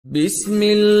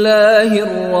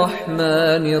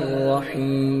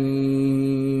Bismillahirrahmanirrahim.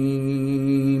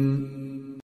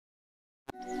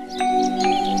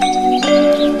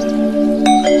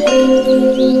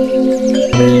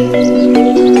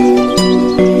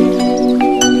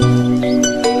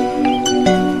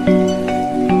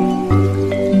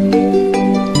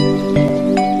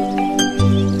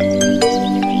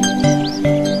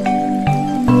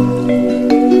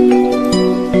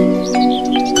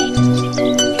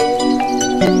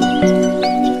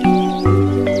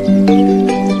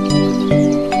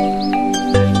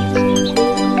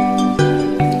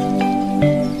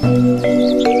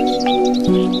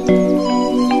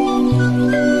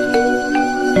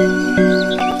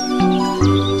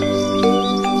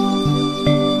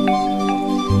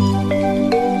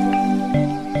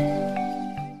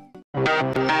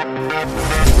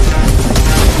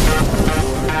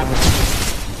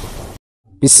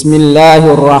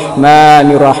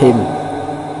 Bismillahirrahmanirrahim.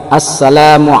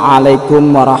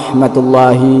 Assalamualaikum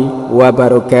warahmatullahi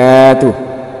wabarakatuh.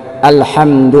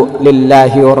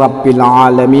 Alhamdulillahi rabbil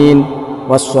alamin.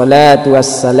 Wassalatu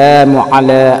wassalamu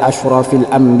ala ashrafil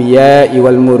anbiya'i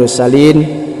wal mursalin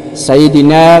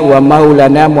Sayyidina wa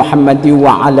maulana Muhammadin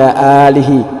wa ala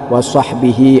alihi wa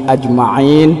sahbihi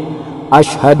ajma'in.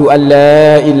 Ashhadu an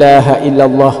la ilaha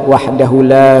illallah wahdahu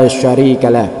la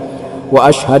syarikalah wa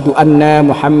ashhadu anna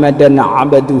Muhammadan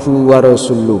abduhu wa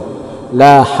rasuluh.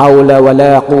 La haula wa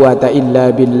la quwata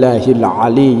illa billahil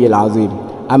aliyyil azim.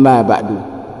 Amma ba'du.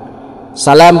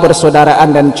 Salam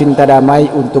persaudaraan dan cinta damai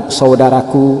untuk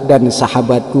saudaraku dan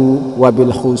sahabatku,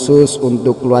 wabil khusus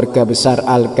untuk keluarga besar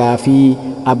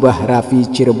Al-Kaafii, Abah,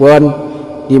 Raffi, Cirebon,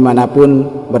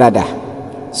 dimanapun berada.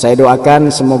 Saya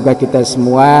doakan semoga kita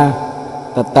semua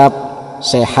tetap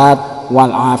sehat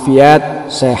walafiat,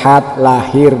 sehat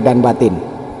lahir dan batin,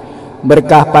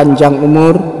 berkah panjang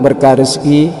umur, berkah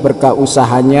rezeki, berkah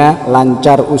usahanya,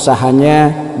 lancar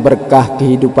usahanya, berkah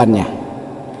kehidupannya,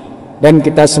 dan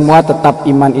kita semua tetap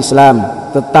iman Islam,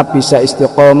 tetap bisa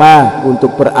istiqomah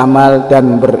untuk beramal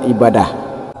dan beribadah,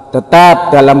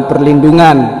 tetap dalam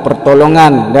perlindungan,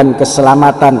 pertolongan dan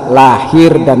keselamatan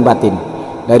lahir dan batin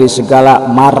dari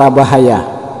segala mara bahaya,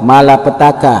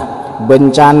 malapetaka,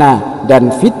 bencana dan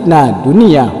fitnah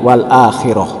dunia wal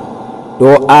akhirah.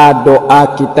 Doa-doa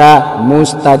kita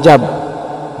mustajab,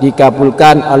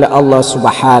 dikabulkan oleh Allah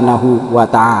Subhanahu wa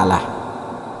ta'ala.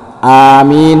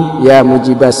 Amin ya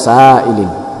mujibas sa'ilin.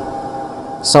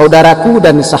 Saudaraku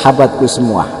dan sahabatku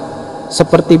semua,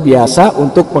 seperti biasa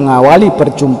untuk mengawali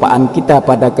perjumpaan kita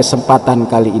pada kesempatan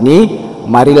kali ini,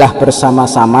 marilah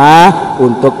bersama-sama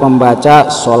untuk membaca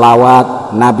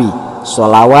sholawat Nabi,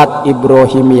 sholawat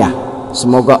Ibrahimiyah.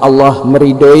 Semoga Allah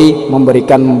meridhoi,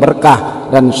 memberikan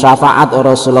berkah dan syafaat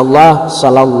Rasulullah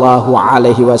sallallahu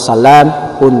alaihi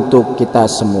wasallam untuk kita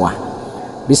semua.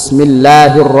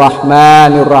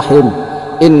 Bismillahirrahmanirrahim.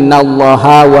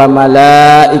 Innallaha wa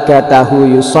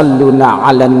malaikatahu yusalluna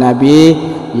 'alan nabi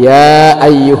ya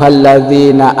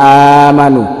ayyuhalladzina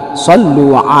amanu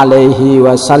sallu 'alaihi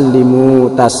wa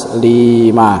sallimu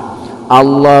taslima.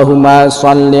 Allahumma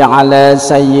salli ala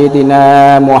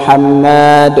sayyidina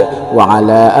Muhammad wa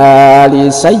ala ali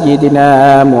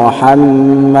sayyidina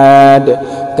Muhammad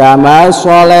kama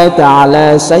shallaita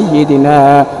ala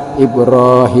sayyidina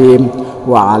Ibrahim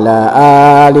wa ala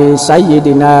ali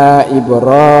sayyidina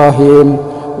Ibrahim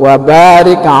wa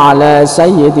barik ala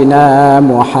sayyidina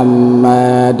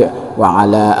Muhammad wa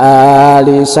ala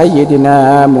ali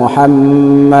sayyidina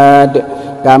Muhammad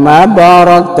kama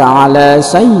barakta ala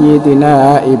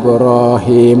sayyidina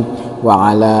Ibrahim wa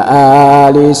ala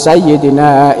ali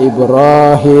sayyidina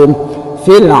Ibrahim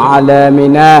fil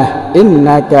alamina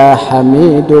innaka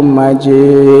hamidum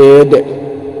majid.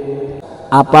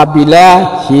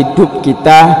 Apabila hidup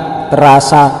kita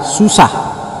terasa susah,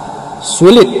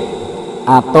 sulit,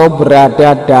 atau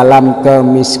berada dalam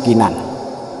kemiskinan,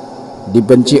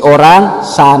 dibenci orang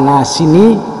sana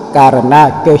sini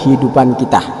karena kehidupan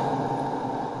kita,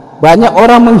 banyak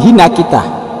orang menghina kita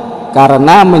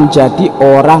karena menjadi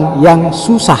orang yang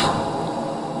susah.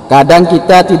 Kadang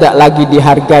kita tidak lagi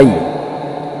dihargai,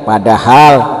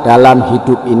 padahal dalam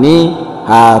hidup ini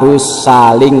harus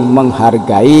saling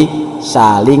menghargai,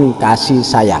 saling kasih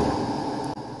sayang.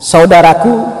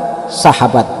 Saudaraku,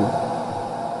 sahabatku,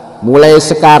 mulai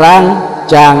sekarang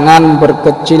jangan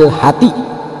berkecil hati,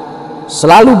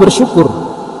 selalu bersyukur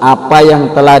apa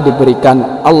yang telah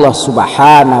diberikan Allah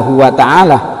Subhanahu wa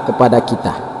ta'ala kepada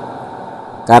kita,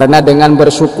 karena dengan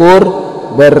bersyukur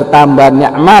bertambah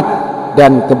nikmat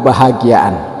dan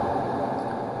kebahagiaan.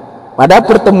 Pada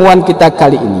pertemuan kita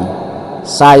kali ini,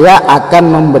 saya akan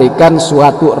memberikan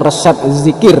suatu resep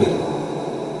zikir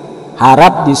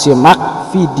Harap disimak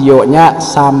videonya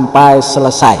sampai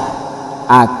selesai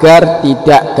agar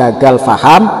tidak gagal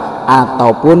faham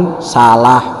ataupun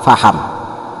salah faham.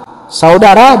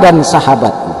 Saudara dan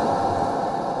sahabatku,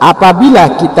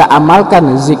 apabila kita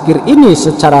amalkan zikir ini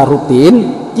secara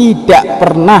rutin, tidak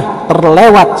pernah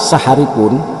terlewat sehari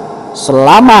pun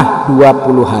selama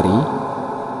 20 hari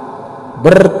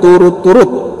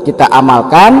berturut-turut kita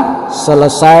amalkan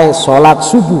selesai sholat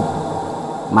subuh,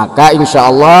 maka insya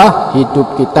Allah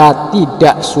hidup kita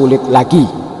tidak sulit lagi,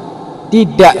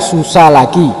 tidak susah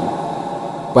lagi.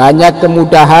 Banyak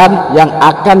kemudahan yang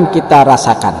akan kita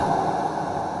rasakan,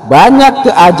 banyak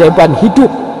keajaiban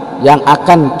hidup yang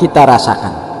akan kita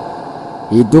rasakan.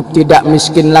 Hidup tidak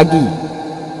miskin lagi.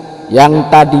 Yang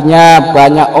tadinya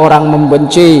banyak orang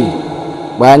membenci,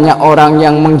 banyak orang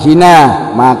yang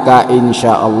menghina, maka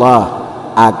insya Allah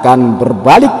akan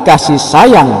berbalik kasih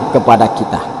sayang kepada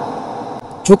kita.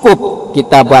 Cukup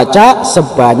kita baca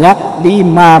sebanyak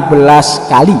 15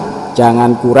 kali,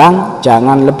 jangan kurang,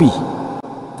 jangan lebih.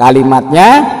 Kalimatnya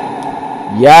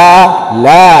ya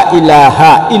la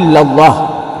ilaha illallah.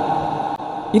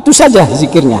 Itu saja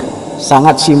zikirnya,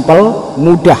 sangat simpel,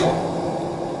 mudah.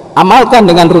 Amalkan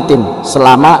dengan rutin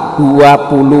selama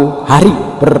 20 hari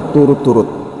berturut-turut.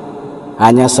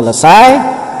 Hanya selesai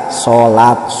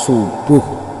sholat subuh.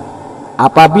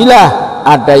 Apabila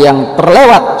ada yang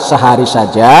terlewat sehari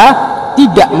saja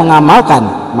tidak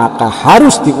mengamalkan, maka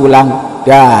harus diulang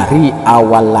dari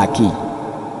awal lagi.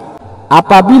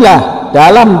 Apabila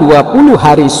dalam 20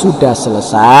 hari sudah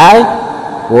selesai,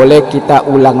 boleh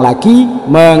kita ulang lagi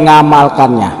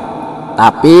mengamalkannya,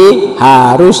 tapi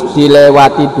harus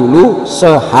dilewati dulu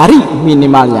sehari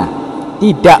minimalnya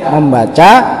tidak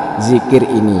membaca zikir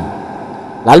ini.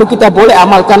 Lalu kita boleh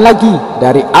amalkan lagi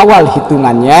dari awal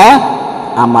hitungannya,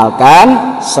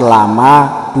 amalkan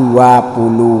selama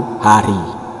 20 hari.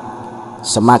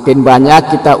 Semakin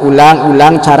banyak kita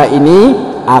ulang-ulang cara ini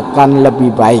akan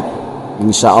lebih baik.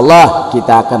 Insya Allah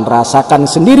kita akan rasakan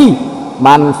sendiri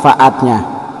manfaatnya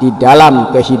di dalam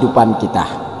kehidupan kita.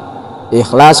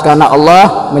 Ikhlas karena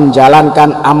Allah,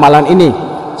 menjalankan amalan ini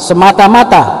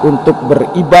semata-mata untuk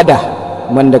beribadah,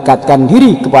 mendekatkan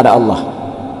diri kepada Allah,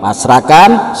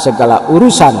 pasrahkan segala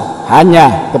urusan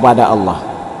hanya kepada Allah.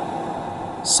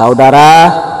 Saudara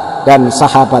dan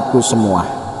sahabatku semua,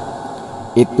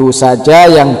 itu saja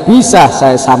yang bisa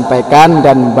saya sampaikan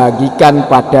dan bagikan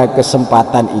pada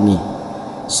kesempatan ini.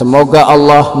 Semoga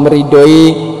Allah meridhoi,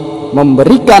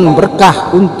 memberikan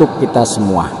berkah untuk kita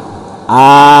semua.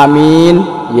 Aamiin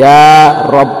Yaa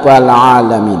Robbal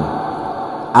Aalamiin.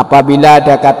 Apabila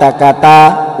ada kata-kata,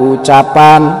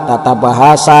 ucapan, tata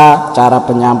bahasa, cara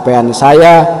penyampaian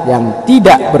saya yang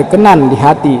tidak berkenan di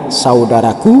hati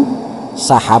saudaraku,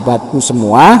 sahabatku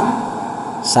semua,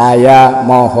 saya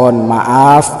mohon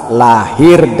maaf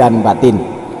lahir dan batin,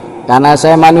 karena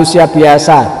saya manusia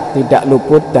biasa, tidak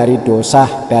luput dari dosa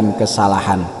dan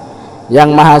kesalahan. Yang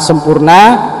maha sempurna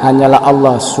hanyalah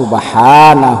Allah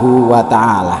Subhanahu wa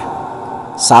ta'ala.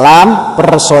 Salam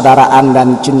persaudaraan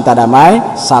dan cinta damai,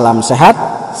 salam sehat,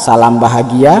 salam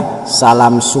bahagia,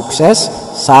 salam sukses,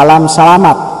 salam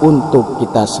selamat untuk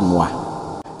kita semua.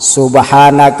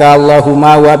 Subhanaka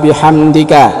Allahumma wa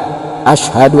bihamdika,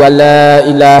 asyhadu an la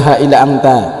ilaha illa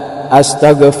anta,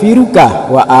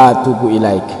 astaghfiruka wa atubu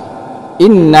ilaik.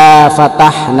 Inna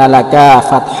fatahna laka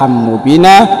fatham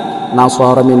mubina,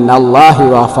 nasara minallahi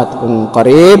wa fathun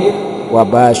qarib, wa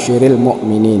basyiril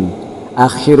mu'minin.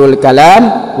 Akhirul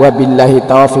kalam, wa billahi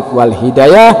taufiq wal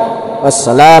hidayah.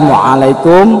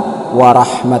 Wassalamualaikum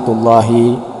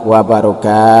warahmatullahi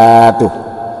wabarakatuh.